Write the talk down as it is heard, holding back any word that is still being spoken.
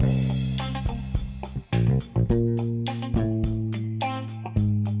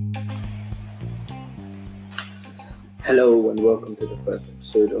Hello and welcome to the first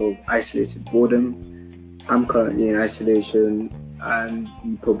episode of Isolated Boredom. I'm currently in isolation and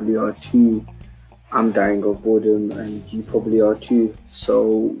you probably are too. I'm dying of boredom and you probably are too.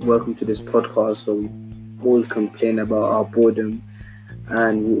 So welcome to this podcast where we all complain about our boredom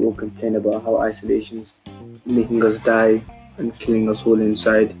and we all complain about how isolation is making us die and killing us all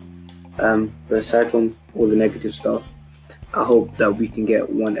inside. But aside from all the negative stuff, I hope that we can get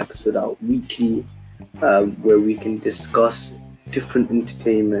one episode out weekly where we can discuss different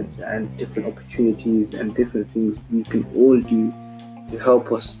entertainments and different opportunities and different things we can all do to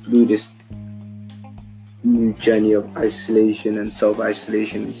help us through this new journey of isolation and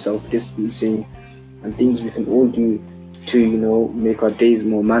self-isolation and self-distancing, and things we can all do to make our days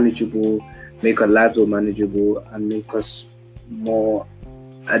more manageable, make our lives more manageable, and make us more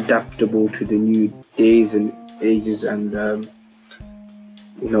adaptable to the new days and ages and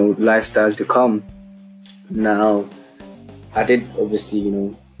lifestyle to come. Now, I did partially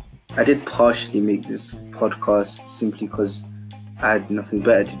make this podcast simply because I had nothing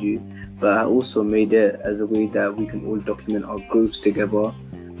better to do, but I also made it as a way that we can all document our growth together,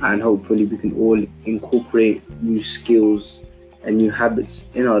 and hopefully we can all incorporate new skills and new habits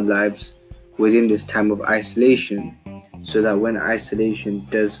in our lives within this time of isolation, so that when isolation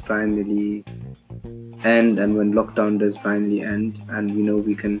does finally end and when lockdown does finally end and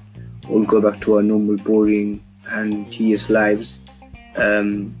we can all go back to our normal boring and tedious lives,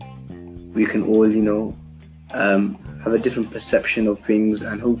 we can all have a different perception of things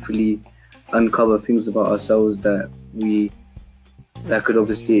and hopefully uncover things about ourselves that could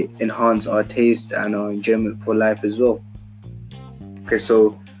obviously enhance our taste and our enjoyment for life as well. Okay,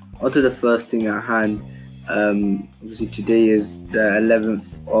 so on to the first thing at hand. Obviously today is the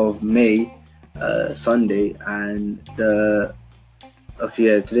 11th of May, Sunday, and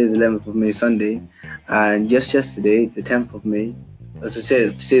today is 11th of May, Sunday, and just yesterday, the 10th of May,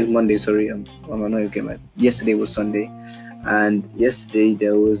 today is Monday, sorry, I'm not okay, man. Yesterday was Sunday, and yesterday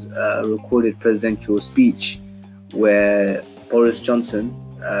there was a recorded presidential speech where Boris Johnson,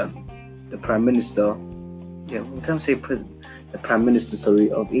 the Prime Minister, the Prime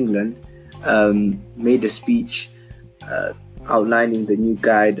Minister, of England, made a speech outlining the new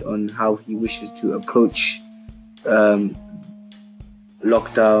guide on how he wishes to approach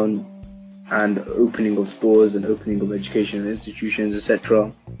lockdown and opening of stores and opening of educational institutions,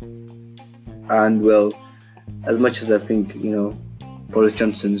 etc. And well, as much as I think Boris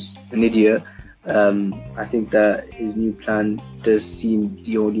Johnson's an idiot, I think that his new plan does seem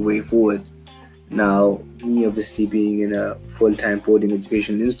the only way forward. Now, me obviously being in a full-time boarding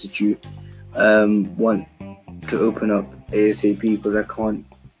educational institute, want to open up ASAP because I can't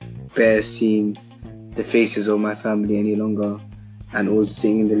bear seeing the faces of my family any longer, and also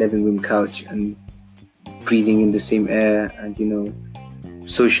sitting in the living room couch and breathing in the same air and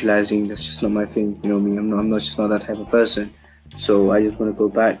socializing. That's just not my thing. Me, I'm not that type of person. So I just want to go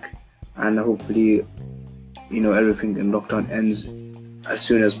back, and hopefully everything in lockdown ends as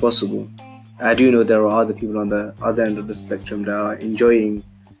soon as possible. I do know there are other people on the other end of the spectrum that are enjoying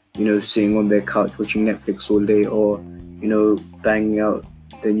sitting on their couch watching Netflix all day, or banging out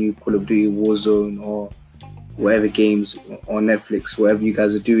the new Call of Duty Warzone or whatever games on Netflix, whatever you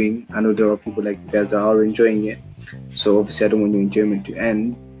guys are doing. I know there are people like you guys that are enjoying it, so obviously I don't want your enjoyment to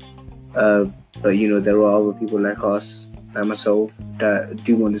end, but there are other people like us, like myself, that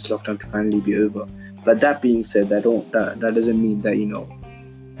do want this lockdown to finally be over. But that being said, that doesn't mean that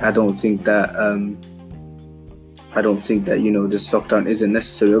I don't think that this lockdown isn't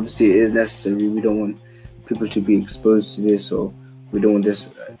necessary. Obviously it is necessary. We don't want people to be exposed to this, or we don't want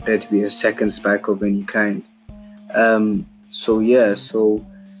there to be a second spike of any kind. So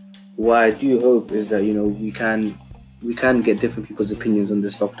what I do hope is that we can get different people's opinions on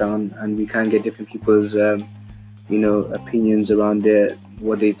this lockdown, and we can get different people's opinions around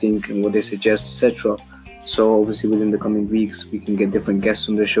what they think and what they suggest, etc. So obviously within the coming weeks we can get different guests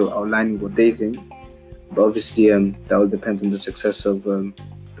on the show outlining what they think, but obviously that will depend on the success of the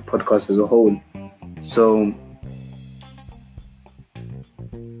podcast as a whole. So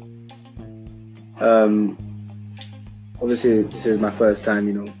obviously this is my first time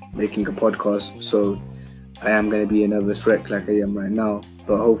making a podcast, so I am going to be a nervous wreck like I am right now,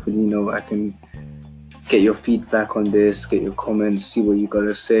 but hopefully I can get your feedback on this, get your comments, see what you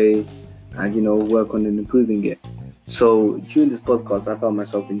gotta say, and work on and improving it. So during this podcast I found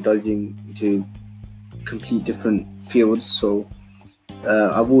myself indulging into complete different fields. So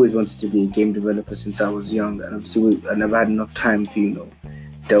I've always wanted to be a game developer since I was young, and obviously I never had enough time to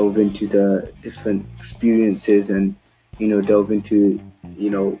delve into the different experiences and delve into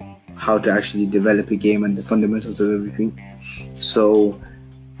how to actually develop a game and the fundamentals of everything. So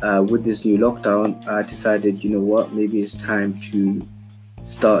with this new lockdown, I decided, you know what, maybe it's time to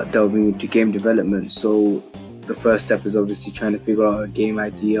start delving into game development. So the first step is obviously trying to figure out a game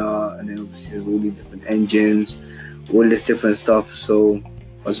idea, and then obviously there's all these different engines, all this different stuff. So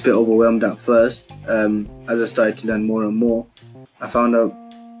I was a bit overwhelmed at first. As I started to learn more and more, I found out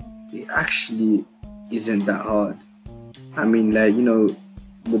it actually isn't that hard. I mean, like, you know,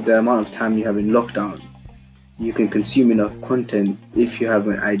 with the amount of time you have in lockdown, you can consume enough content if you have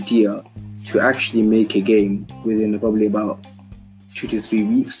an idea to actually make a game within probably about 2 to 3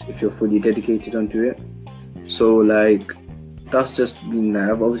 weeks if you're fully dedicated onto it. So like, that's just been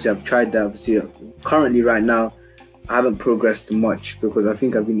like, I've tried that. Obviously, currently right now I haven't progressed much because I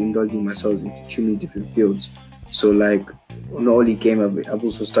think I've been indulging myself into too many different fields. So like, not only game, I've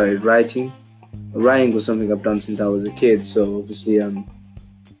also started writing. Writing was something I've done since I was a kid, so obviously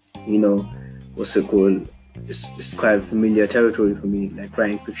you know, what's it called, it's quite familiar territory for me, like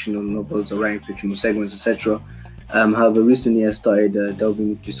writing fictional novels or writing fictional segments, etc. However, recently I started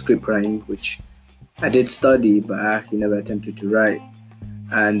delving into script writing, which I did study, but I actually never attempted to write.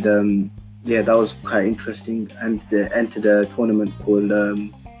 And yeah, that was quite interesting. And they entered a tournament called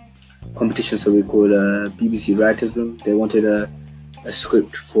competition, so we called BBC Writers Room. They wanted a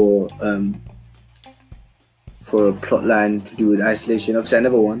script for a plot line to do with isolation. Obviously, I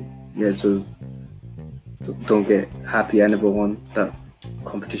never won. Yeah, so don't get happy. I never won that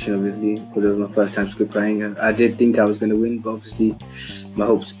competition, obviously, because it was my first time script writing. I did think I was going to win, but obviously my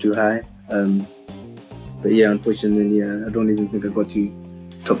hopes are too high. But yeah, unfortunately, I don't even think I got to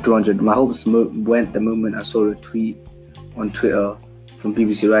top 200. My hopes went the moment I saw a tweet on Twitter from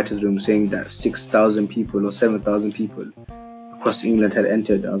BBC Writers Room saying that 6,000 people or 7,000 people across England had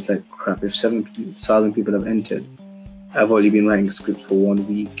entered. I was like, crap, if 7,000 people have entered, I've only been writing scripts for 1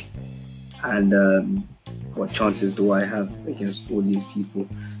 week. And what chances do I have against all these people?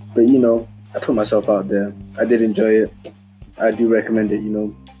 But, you know, I put myself out there. I did enjoy it. I do recommend it, you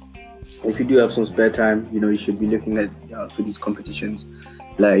know. If you do have some spare time, you know, you should be looking at for these competitions.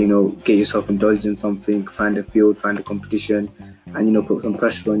 Like, you know, get yourself indulged in something, find a field, find a competition, and, you know, put some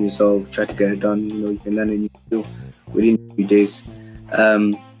pressure on yourself, try to get it done. You know, you can learn a new skill within a few days.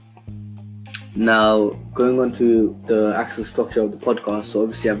 Now, going on to the actual structure of the podcast. So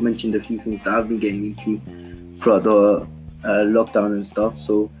obviously I've mentioned a few things that I've been getting into throughout the lockdown and stuff.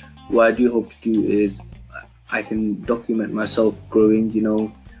 So what I do hope to do is I can document myself growing, you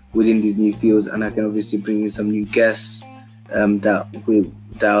know, within these new fields, and I can obviously bring in some new guests that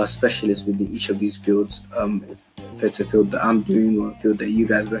are specialists within each of these fields. If it's a field that I'm doing or a field that you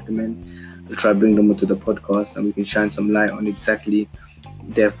guys recommend, I'll try to bring them onto the podcast, and we can shine some light on exactly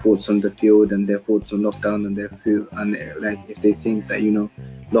their thoughts on the field and their thoughts on lockdown and their field, and like if they think that, you know,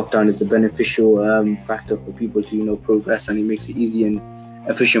 lockdown is a beneficial factor for people to, you know, progress, and it makes it easy and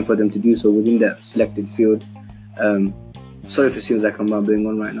efficient for them to do so within that selected field. Sorry if it seems like I'm rambling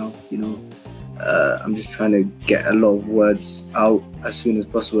on right now, you know. I'm just trying to get a lot of words out as soon as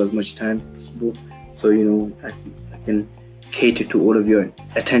possible, as much time possible, so, you know, I can cater to all of your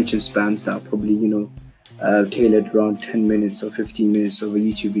attention spans that are probably, you know, tailored around 10 minutes or 15 minutes of a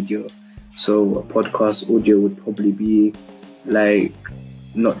YouTube video. So a podcast audio would probably be like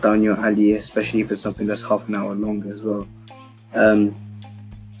not down your alley, especially if it's something that's half an hour long as well.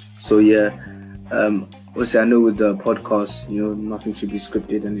 So yeah, obviously I know with the podcast, you know, nothing should be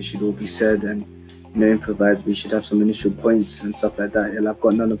scripted and it should all be said and, you know, improvised. We should have some initial points and stuff like that, and I've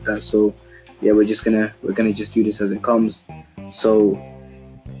got none of that. So yeah, we're gonna just do this as it comes. So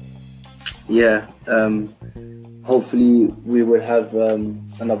yeah, hopefully we will have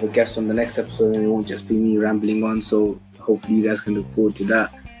another guest on the next episode, and it won't just be me rambling on. So hopefully you guys can look forward to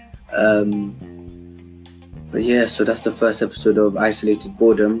that. But yeah, so that's the first episode of Isolated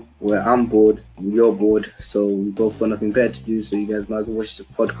Boredom, where I'm bored, you're bored, so we both got nothing better to do. So you guys might as well watch the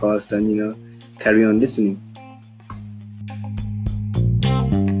podcast and, you know, carry on listening.